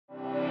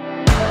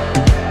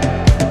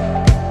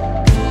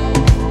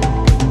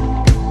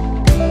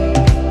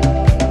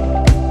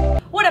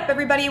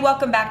everybody,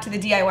 welcome back to the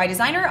DIY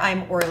Designer.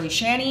 I'm Orly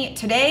Shani.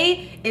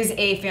 Today is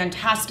a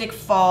fantastic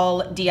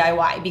fall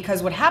DIY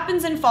because what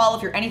happens in fall,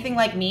 if you're anything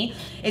like me,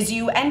 is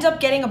you end up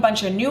getting a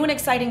bunch of new and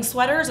exciting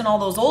sweaters, and all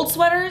those old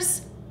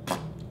sweaters,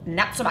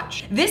 not so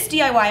much. This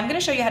DIY, I'm gonna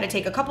show you how to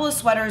take a couple of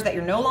sweaters that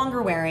you're no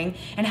longer wearing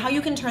and how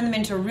you can turn them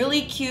into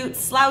really cute,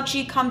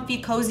 slouchy, comfy,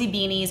 cozy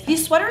beanies.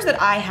 These sweaters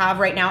that I have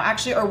right now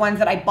actually are ones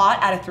that I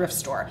bought at a thrift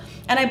store.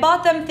 And I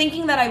bought them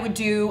thinking that I would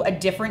do a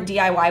different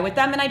DIY with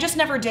them, and I just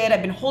never did.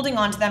 I've been holding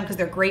on to them because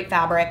they're great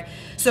fabric.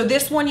 So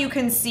this one you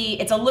can see,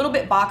 it's a little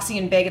bit boxy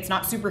and big. It's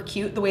not super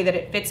cute the way that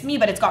it fits me,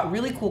 but it's got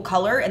really cool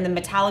color, and the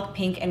metallic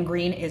pink and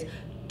green is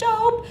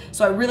dope.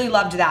 So I really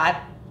loved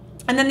that.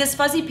 And then this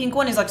fuzzy pink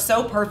one is like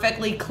so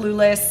perfectly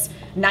clueless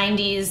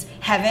 90s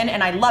heaven,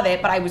 and I love it,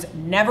 but I was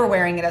never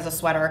wearing it as a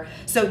sweater.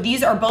 So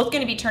these are both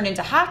gonna be turned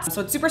into hats.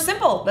 So it's super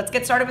simple. Let's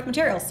get started with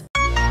materials.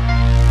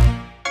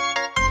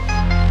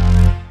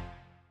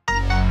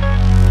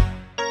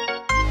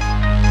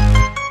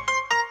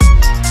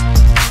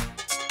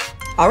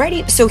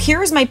 Alrighty, so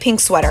here is my pink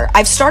sweater.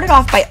 I've started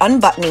off by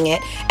unbuttoning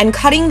it and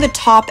cutting the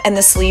top and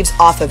the sleeves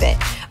off of it.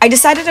 I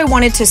decided I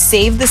wanted to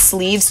save the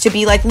sleeves to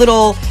be like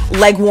little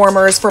leg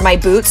warmers for my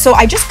boots, so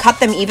I just cut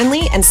them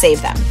evenly and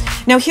saved them.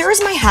 Now here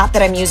is my hat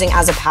that I'm using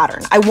as a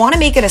pattern. I want to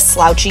make it a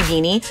slouchy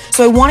beanie,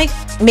 so I want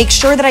to make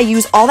sure that I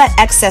use all that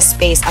excess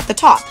space at the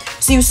top.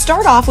 So you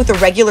start off with a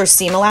regular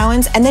seam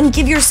allowance and then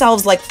give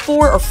yourselves like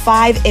 4 or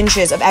 5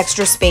 inches of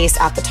extra space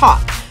at the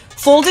top.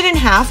 Fold it in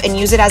half and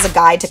use it as a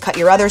guide to cut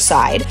your other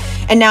side,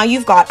 and now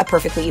you've got a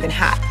perfectly even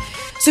hat.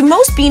 So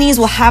most beanies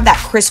will have that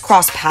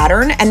crisscross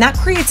pattern, and that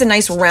creates a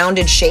nice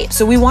rounded shape.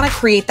 So we want to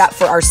create that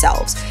for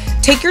ourselves.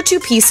 Take your 2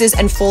 pieces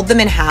and fold them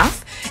in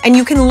half, and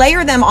you can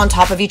layer them on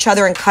top of each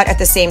other and cut at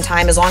the same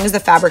time as long as the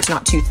fabric's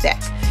not too thick.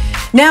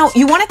 Now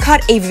you want to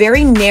cut a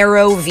very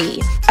narrow V,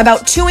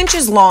 about 2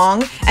 inches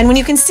long, and when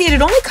you can see it,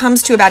 it only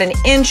comes to about an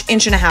inch,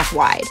 inch and a half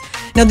wide.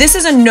 Now this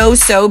is a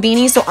no-sew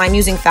beanie, so I'm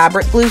using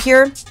fabric glue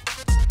here.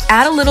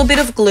 Add a little bit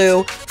of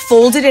glue,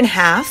 fold it in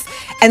half,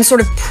 and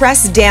sort of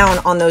press down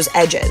on those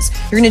edges.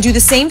 You're gonna do the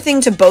same thing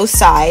to both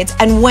sides,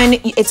 and when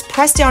it's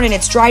pressed down and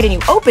it's dried and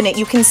you open it,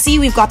 you can see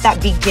we've got that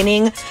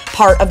beginning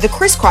part of the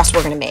crisscross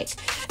we're gonna make.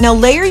 Now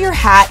layer your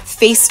hat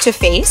face to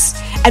face,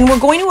 and we're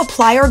going to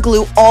apply our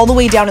glue all the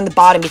way down in the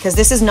bottom because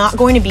this is not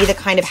going to be the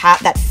kind of hat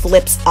that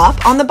flips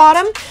up on the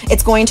bottom.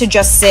 It's going to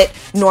just sit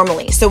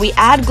normally. So we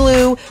add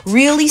glue,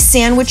 really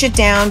sandwich it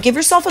down, give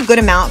yourself a good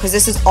amount because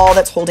this is all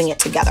that's holding it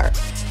together.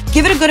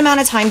 Give it a good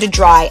amount of time to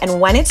dry, and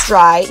when it's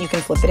dry, you can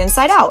flip it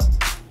inside out.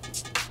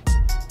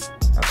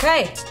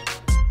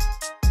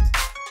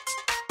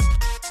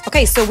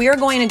 Okay, so we are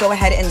going to go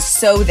ahead and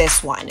sew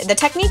this one. The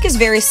technique is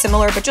very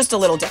similar, but just a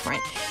little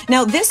different.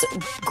 Now this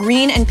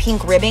green and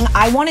pink ribbing,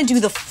 I want to do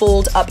the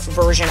fold up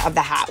version of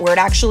the hat where it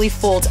actually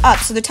folds up.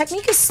 So the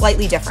technique is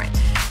slightly different.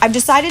 I've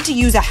decided to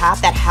use a hat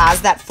that has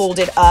that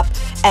folded up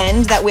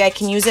end. That way I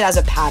can use it as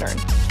a pattern.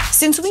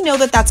 Since we know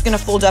that that's going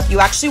to fold up, you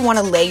actually want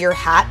to lay your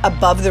hat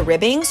above the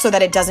ribbing so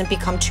that it doesn't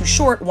become too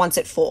short once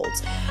it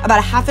folds. About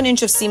a ½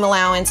 inch of seam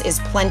allowance is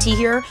plenty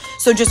here.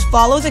 So just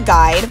follow the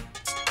guide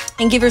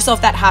and give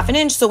yourself that ½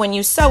 inch so when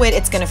you sew it,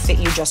 it's going to fit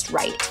you just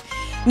right.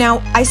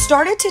 Now, I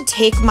started to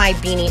take my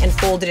beanie and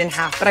fold it in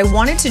half, but I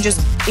wanted to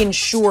just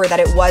ensure that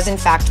it was in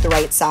fact the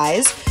right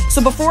size.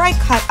 So before I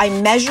cut, I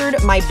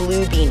measured my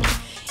blue beanie.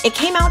 It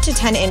came out to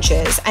 10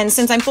 inches, and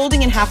since I'm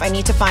folding in half, I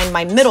need to find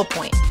my middle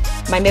point.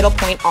 My middle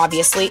point,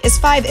 obviously, is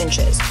 5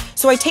 inches.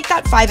 So I take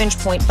that 5-inch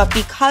point, but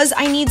because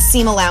I need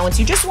seam allowance,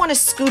 you just want to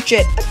scooch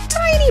it a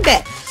tiny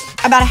bit,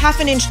 about a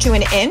 ½ inch to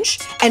an inch,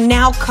 and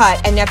now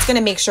cut, and that's going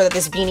to make sure that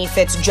this beanie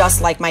fits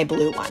just like my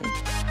blue one.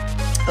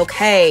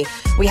 Okay,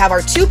 we have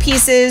our 2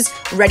 pieces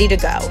ready to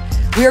go.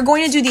 We are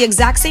going to do the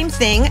exact same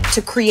thing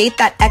to create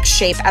that X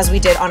shape as we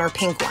did on our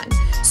pink one.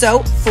 So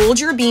fold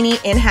your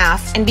beanie in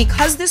half, and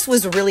because this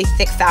was really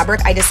thick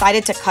fabric, I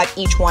decided to cut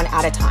each one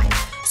at a time.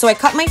 So I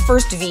cut my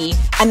first V,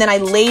 and then I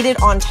laid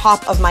it on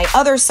top of my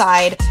other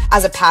side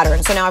as a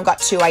pattern. So now I've got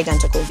 2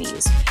 identical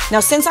Vs. Now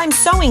since I'm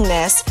sewing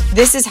this,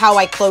 this is how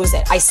I close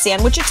it. I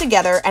sandwich it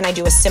together and I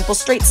do a simple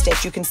straight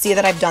stitch. You can see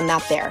that I've done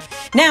that there.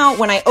 Now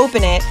when I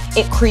open it,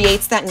 it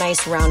creates that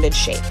nice rounded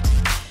shape.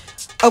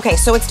 Okay,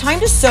 so it's time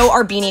to sew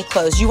our beanie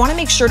closed. You want to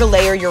make sure to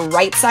layer your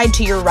right side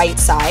to your right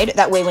side.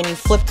 That way when you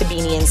flip the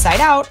beanie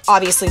inside out,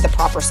 obviously the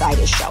proper side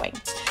is showing.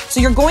 So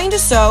you're going to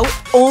sew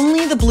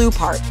only the blue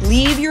part.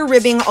 Leave your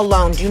ribbing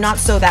alone. Do not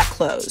sew that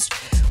closed.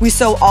 We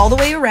sew all the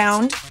way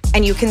around,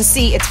 and you can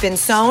see it's been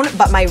sewn,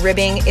 but my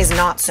ribbing is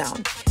not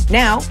sewn.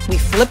 Now we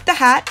flip the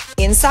hat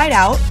inside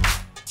out,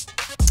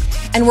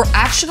 and we're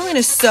actually going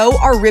to sew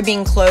our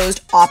ribbing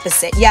closed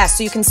opposite. Yes,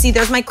 so you can see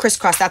there's my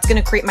crisscross. That's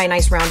going to create my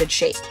nice rounded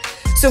shape.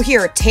 So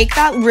here, take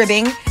that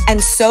ribbing and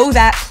sew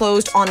that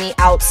closed on the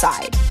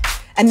outside.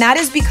 And that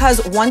is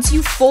because once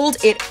you fold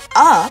it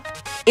up,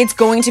 it's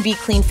going to be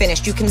clean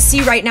finished. You can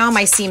see right now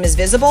my seam is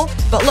visible,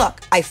 but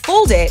look, I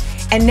fold it,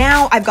 and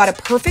now I've got a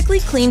perfectly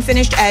clean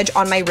finished edge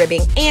on my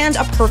ribbing and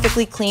a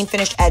perfectly clean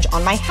finished edge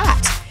on my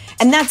hat.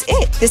 And that's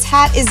it. This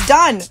hat is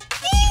done.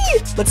 Eee!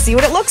 Let's see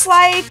what it looks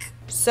like.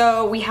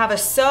 So we have a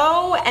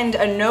sew and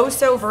a no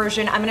sew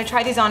version. I'm gonna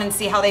try these on and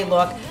see how they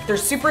look. They're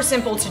super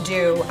simple to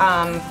do.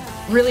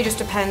 Really just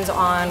depends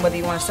on whether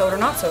you wanna sew it or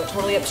not sew it.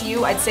 Totally up to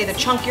you. I'd say the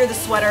chunkier the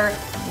sweater,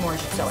 the more you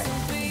should sew it.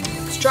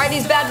 Let's try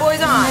these bad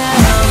boys on.